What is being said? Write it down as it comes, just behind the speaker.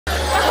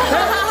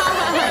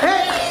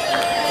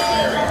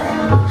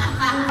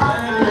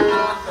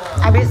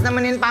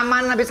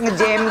paman habis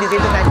ngejam di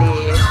situ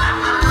tadi.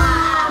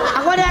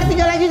 Aku ada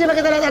artikel lagi, coba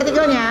kita lihat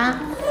artikelnya.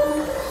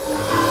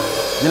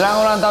 Jelang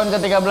ulang tahun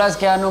ke-13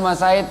 Keanu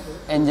Masaid,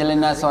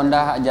 Angelina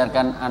Sondakh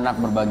ajarkan anak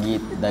berbagi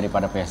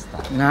daripada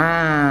pesta.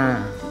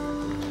 Nah,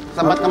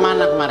 sempat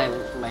kemana kemarin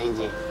Mbak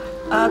Inji?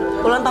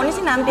 Ulang tahunnya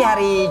sih nanti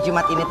hari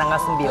Jumat ini tanggal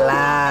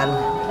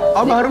 9.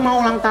 Oh, baru mau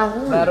ulang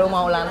tahun? Baru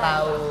mau ulang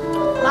tahun.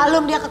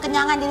 Malum dia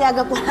kekenyangan jadi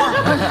agak pulang.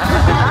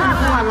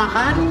 Aku nggak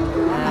makan.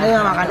 ayo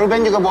makan.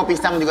 Ruben juga bawa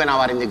pisang juga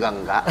nawarin juga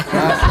enggak.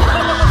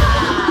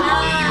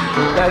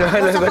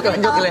 Gue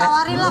tunjuk lah.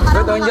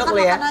 Gue tunjuk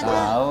lah ya.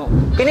 Tahu.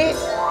 Ini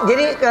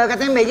jadi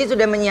katanya Mbak Ji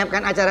sudah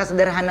menyiapkan acara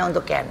sederhana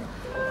untuk Ken.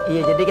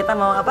 Iya, jadi kita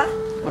mau apa?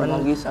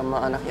 Berbagi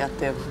sama anak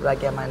yatim.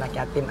 Berbagi sama anak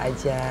yatim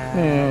aja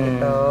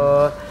gitu.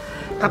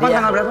 Kapan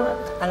tanggal berapa?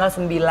 Tanggal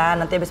 9,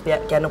 nanti habis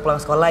Keanu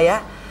pulang sekolah ya.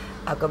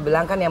 Aku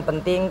bilang kan yang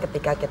penting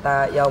ketika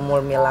kita yaumul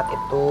milad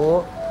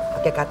itu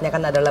hakikatnya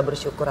kan adalah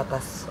bersyukur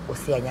atas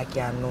usianya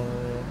Keanu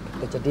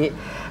gitu. Jadi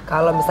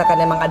kalau misalkan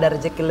emang ada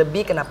rezeki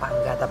lebih kenapa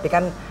enggak, tapi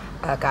kan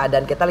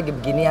keadaan kita lagi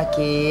begini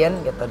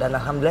yakin gitu. Dan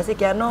alhamdulillah sih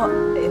Keanu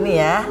ini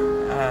ya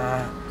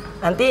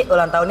nanti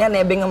ulang tahunnya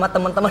nebeng sama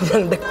teman-teman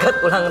yang dekat,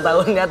 ulang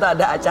tahunnya tuh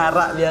ada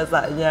acara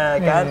biasanya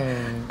kan.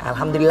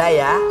 Alhamdulillah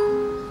ya.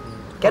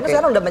 Keanu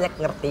sekarang udah banyak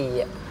ngerti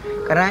ya.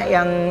 Karena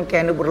yang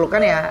Keanu perlukan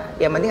ya,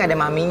 yang penting ada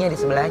maminya di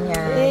sebelahnya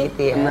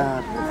gitu ya.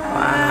 Benar.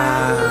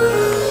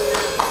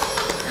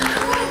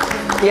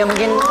 Ya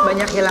mungkin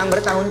banyak hilang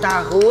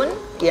bertahun-tahun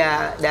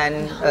ya,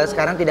 dan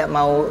sekarang tidak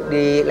mau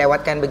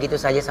dilewatkan begitu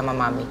saja sama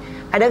mami.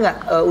 Ada nggak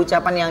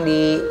ucapan yang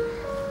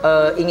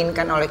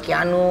diinginkan oleh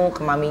Keanu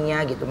ke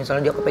maminya gitu?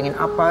 Misalnya dia kepengen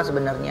apa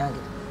sebenarnya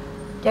gitu?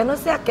 Keanu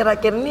sih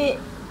akhir-akhir ini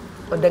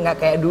udah nggak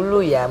kayak dulu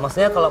ya.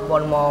 Maksudnya kalau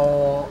mau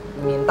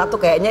minta tuh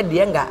kayaknya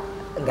dia nggak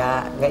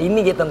ini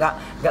gitu,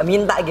 nggak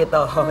minta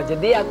gitu.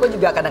 Jadi aku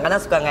juga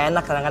kadang-kadang suka nggak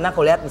enak. Kadang-kadang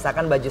aku lihat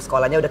misalkan baju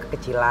sekolahnya udah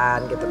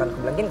kekecilan gitu kan. Aku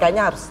bilang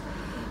kayaknya harus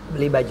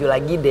beli baju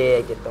lagi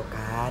deh gitu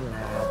kan.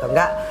 Nah, atau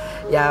enggak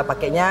ya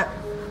pakainya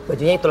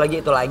bajunya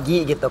itu lagi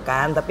gitu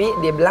kan. Tapi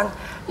dia bilang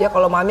ya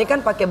kalau mami kan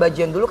pakai baju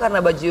yang dulu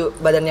karena baju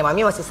badannya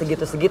mami masih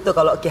segitu-segitu.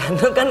 Kalau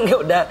Keanu kan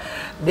udah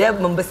dia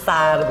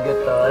membesar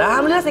begitu. Nah,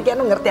 alhamdulillah sih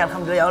Keanu ngerti,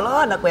 alhamdulillah ya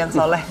Allah anakku yang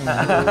soleh.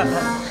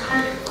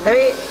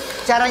 Tapi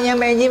caranya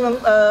Mbak Enji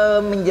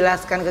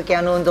menjelaskan ke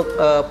Keanu untuk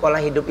pola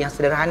hidup yang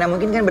sederhana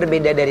mungkin kan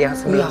berbeda dari yang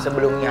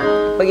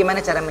sebelum-sebelumnya. Bagaimana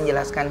cara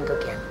menjelaskan ke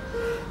Keanu?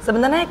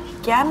 Sebenarnya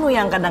Keanu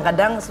yang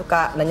kadang-kadang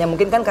suka nanya,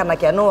 mungkin kan karena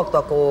Keanu waktu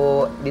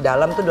aku di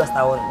dalam tuh 2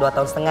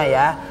 tahun setengah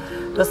ya.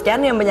 Terus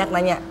Keanu yang banyak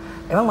nanya,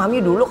 emang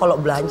mami dulu kalau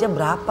belanja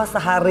berapa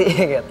sehari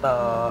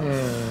gitu.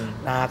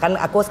 Nah kan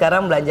aku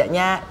sekarang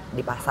belanjanya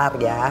di pasar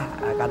ya,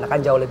 karena kan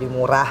jauh lebih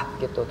murah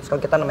gitu. Terus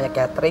kan kita namanya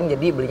catering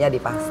jadi belinya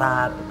di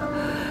pasar gitu.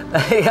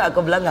 Ya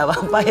aku bilang nggak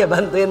apa-apa ya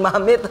bantuin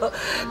mami tuh.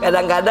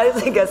 Kadang-kadang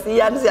sih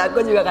kasihan sih,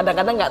 aku juga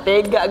kadang-kadang nggak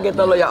tega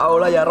gitu loh, ya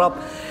Allah ya Rob.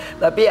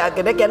 Tapi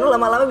akhirnya Keanu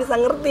lama-lama bisa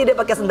ngerti, dia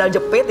pakai sendal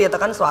jepit gitu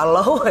kan,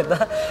 swallow gitu.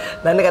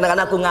 Dan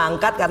kadang-kadang aku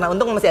ngangkat karena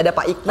untung masih ada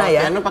Pak Ikna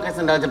ya. Keanu pakai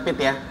sendal jepit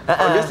ya?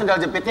 Oh, dia sendal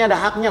jepitnya ada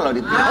haknya loh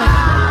di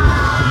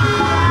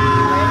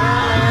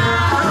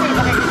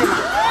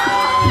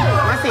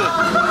Masih?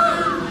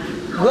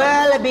 Gue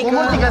lebih ke...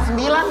 Umur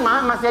 39 mah,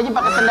 masih aja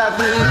pakai sendal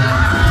tinggi.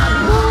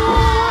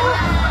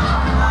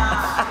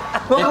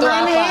 Mau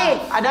kemana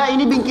nih? Ada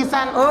ini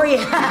bingkisan. Oh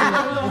iya.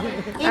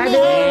 Ini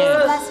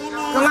sebelah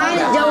sini. Kemarin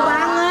jauh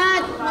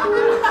banget.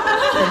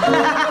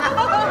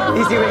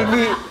 Isi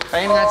Wendi.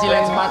 Pengen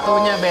ngasilin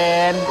sepatunya,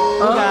 Ben.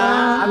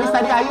 Enggak, abis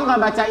tadi Ayu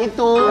nggak baca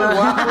itu.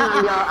 Gua kan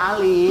ngambil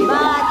alih.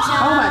 Baca.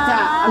 Kamu baca?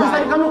 Abis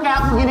tadi kamu kayak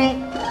aku gini.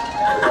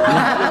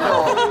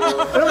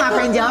 Lu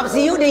ngapain jawab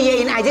sih? Udah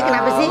iyain aja,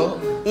 kenapa sih?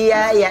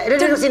 Iya. Udah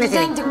duduk sini.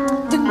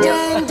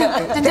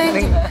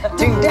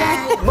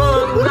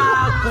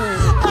 Mengaku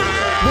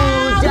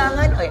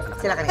bujangan. Oh iya,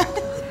 silakan ya.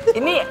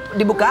 Ini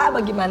dibuka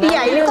apa gimana?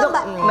 Iya, ini untuk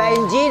Mbak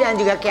Enji dan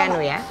juga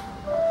Keanu ya.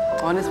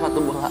 Oh, ini sepatu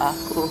bola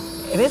aku.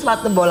 Ini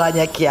sepatu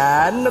bolanya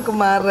Keanu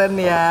kemarin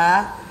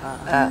ya.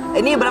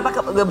 Ini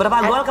berapa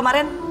gol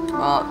kemarin?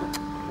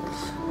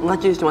 Enggak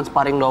cuy, cuma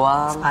sparring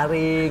doang.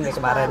 Sparring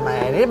kemarin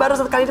main. Ini baru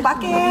sekali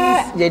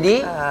dipakai.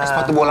 Jadi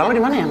Sepatu bola lo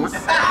di mana ya, Mas?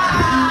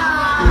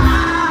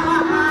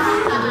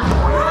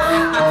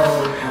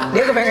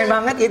 dia kepengen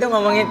banget gitu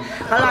ngomongin.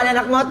 Kalau ada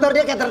anak motor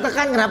dia kayak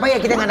tertekan. Kenapa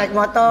ya kita nggak naik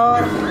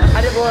motor?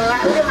 Ada bola,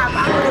 udah nggak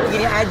apa-apa, udah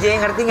begini aja,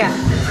 ngerti nggak?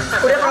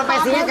 Udah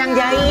profesinya Kang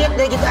Jahit,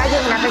 udah gitu aja.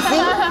 Kenapa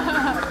sih?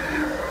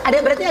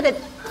 Berarti ada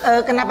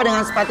kenapa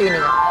dengan sepatu ini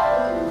Kak?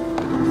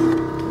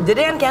 Jadi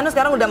kan Keanu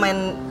sekarang udah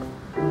main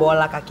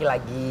bola kaki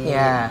lagi.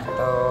 Iya.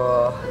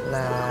 Tuh.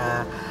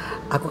 Nah,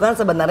 aku kan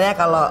sebenarnya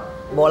kalau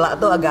bola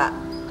tuh agak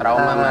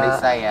Trauma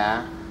Marisa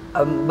ya.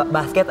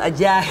 Basket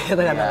aja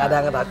gitu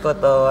kadang-kadang takut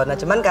tuh. Nah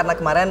cuman karena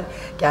kemarin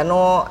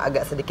Keanu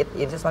agak sedikit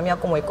insist, mami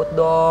aku mau ikut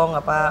dong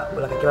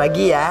bola kaki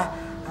lagi ya.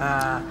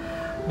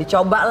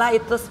 Dicoba lah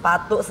itu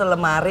sepatu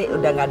selemari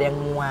udah nggak ada yang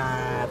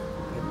muat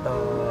gitu.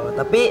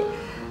 Tapi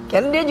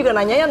Keanu dia juga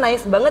nanyanya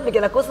nice banget,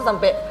 bikin aku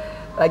sampai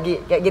lagi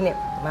kayak gini,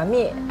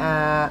 mami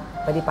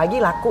tadi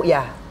pagi laku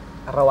ya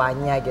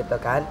rawannya gitu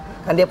kan.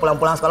 Kan dia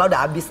pulang-pulang sekolah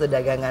udah habis tuh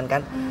dagangan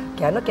kan.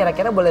 Keanu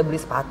kira-kira boleh beli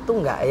sepatu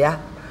nggak ya?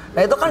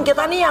 Nah itu kan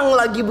kita nih yang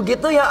lagi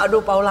begitu ya, aduh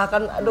Paula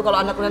kan, aduh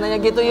kalau anak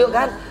nanya gitu yuk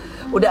kan.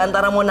 Udah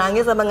antara mau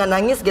nangis sama nggak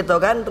nangis gitu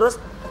kan, terus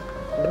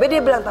tapi dia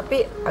bilang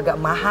tapi agak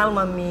mahal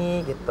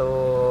mami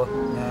gitu.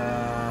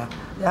 Nah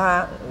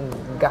ya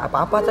nggak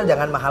apa-apa,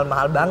 jangan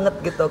mahal-mahal banget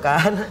gitu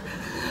kan.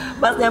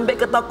 Pas nyampe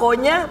ke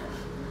tokonya,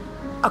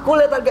 aku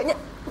lihat harganya,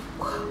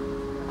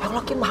 ya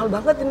Allah Kin mahal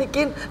banget ini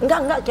Kin.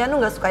 Enggak,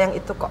 Keanu nggak suka yang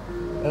itu kok.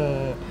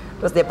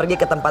 Terus dia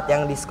pergi ke tempat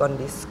yang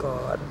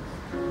diskon-diskon.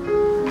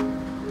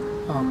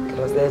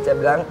 Terus dia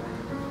bilang,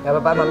 nggak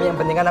apa-apa mami, yang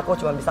penting kan aku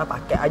cuma bisa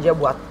pakai aja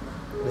buat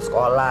di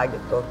sekolah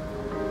gitu.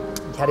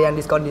 Cari yang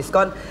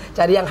diskon-diskon,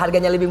 cari yang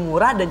harganya lebih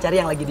murah dan cari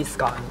yang lagi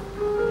diskon.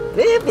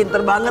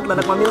 Pinter banget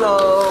anak mami lo.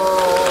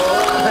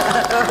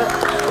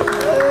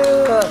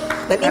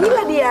 Dan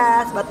inilah dia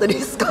sepatu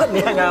diskon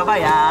ya, nggak apa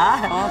ya.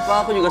 Apa,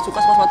 aku juga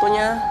suka sama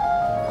sepatunya.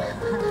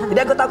 Jadi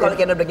aku tahu kalau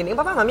Keanu begini,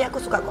 papa mami aku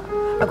suka kok.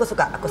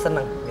 Aku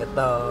seneng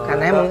gitu.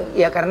 Karena emang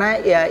karena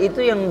itu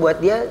yang buat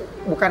dia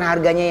bukan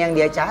harganya yang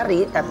dia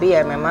cari, tapi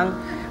ya memang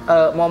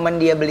momen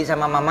dia beli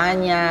sama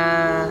mamanya.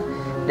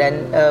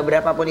 Dan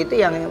berapapun itu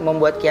yang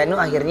membuat Keanu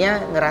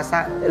akhirnya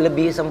ngerasa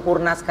lebih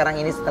sempurna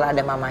sekarang ini setelah ada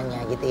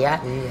mamanya gitu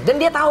ya. Iya.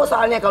 Dan dia tahu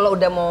soalnya kalau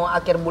udah mau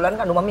akhir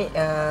bulan kan, mami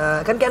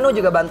kan Keanu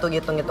juga bantu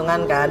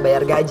hitung-hitungan kan,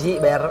 bayar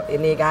gaji, bayar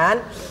ini kan.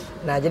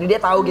 Nah jadi dia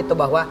tahu gitu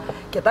bahwa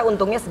kita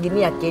untungnya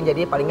segini ya Kin,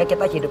 jadi paling nggak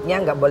kita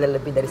hidupnya nggak boleh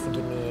lebih dari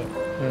segini.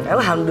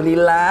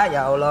 Alhamdulillah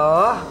ya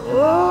Allah.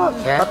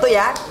 Satu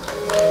ya.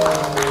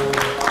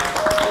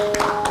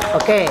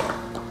 Oke,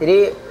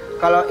 jadi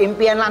kalau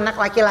impian anak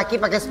laki-laki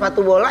pakai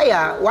sepatu bola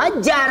ya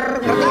wajar,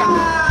 ngerti ya?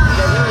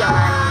 Jadi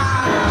jangan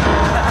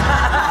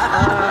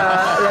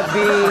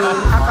lebih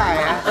apa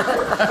ya?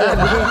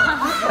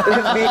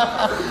 Lebih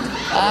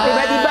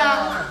tiba-tiba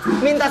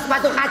minta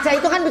sepatu kaca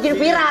itu kan bikin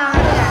viral,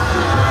 ngerti ya?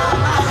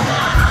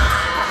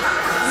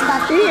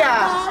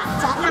 Iya,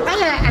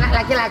 makanya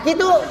anak laki-laki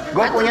tuh.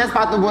 Gue punya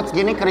sepatu boot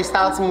segini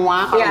kristal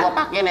semua. Kalau gue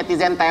pakai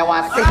netizen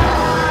tewas.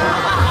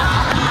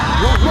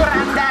 Gugur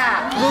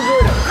Anda.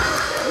 Gugur.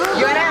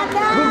 Gimana?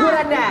 Gugur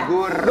Anda.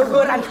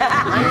 Gugur Anda.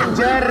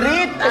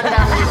 Menjerit Anda.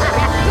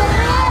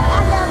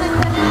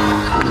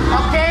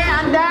 Oke,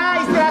 Anda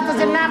istirahat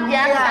sejenak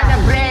ya. Kita ada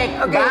break.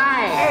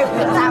 Bye.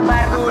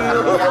 Sabar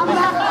dulu.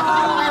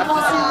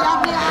 Emosian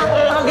ya.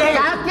 Oke.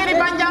 Kaki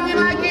dipanjangin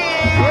lagi.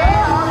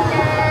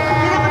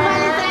 Kita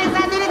kembali setelah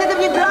saat ini tetap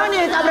di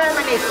Brownis, obrolan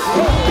manis.